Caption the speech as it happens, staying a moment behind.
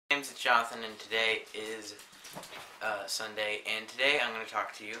James, it's Jonathan, and today is Sunday, and today I'm going to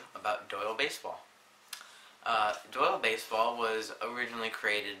talk to you about Doyle Baseball. Doyle Baseball was originally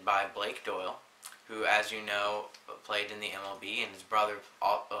created by Blake Doyle, who, as you know, played in the MLB, and his brother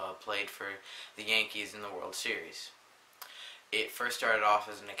played for the Yankees in the World Series. It first started off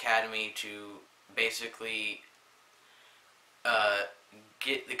as an academy to basically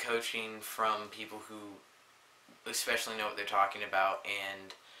get the coaching from people who especially know what they're talking about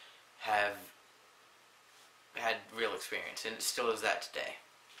and have had real experience, and it still is that today.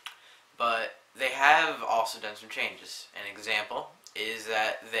 But they have also done some changes. An example is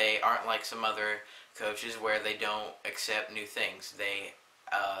that they aren't like some other coaches where they don't accept new things. They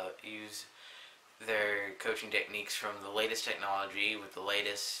use their coaching techniques from the latest technology with the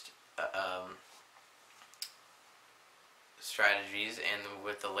latest strategies and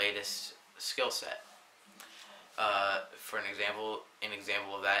with the latest skill set. For an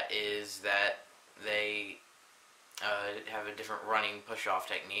example of that is that they have a different running push-off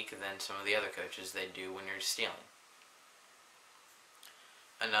technique than some of the other coaches they do when you're stealing.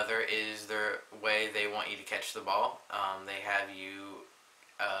 Another is their way they want you to catch the ball. They have you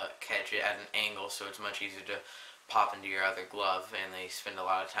catch it at an angle, so it's much easier to pop into your other glove, and they spend a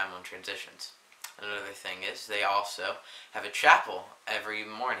lot of time on transitions. Another thing is they also have a chapel every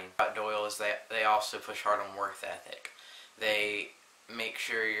morning. About Doyle is that they also push hard on work ethic. They make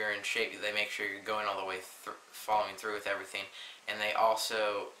sure you're in shape. They make sure you're going all the way following through with everything, and they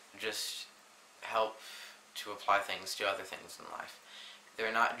also just help to apply things to other things in life.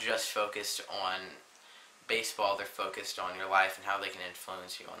 They're not just focused on baseball. They're focused on your life and how they can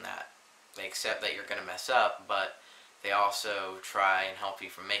influence you on that. They accept that you're going to mess up, but they also try and help you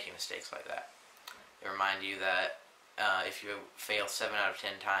from making mistakes like that. They remind you that if you fail 7 out of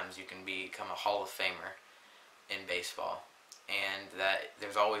 10 times, you can become a Hall of Famer in baseball, and that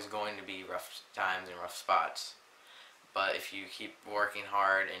there's always going to be rough times and rough spots. But if you keep working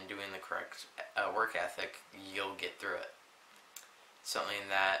hard and doing the correct work ethic, you'll get through it. It's something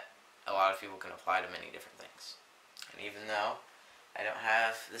that a lot of people can apply to many different things. And even though I don't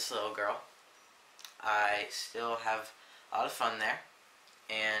have this little girl, I still have a lot of fun there,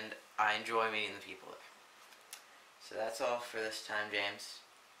 and I enjoy meeting the people there. So that's all for this time, James.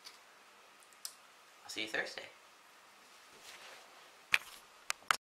 I'll see you Thursday.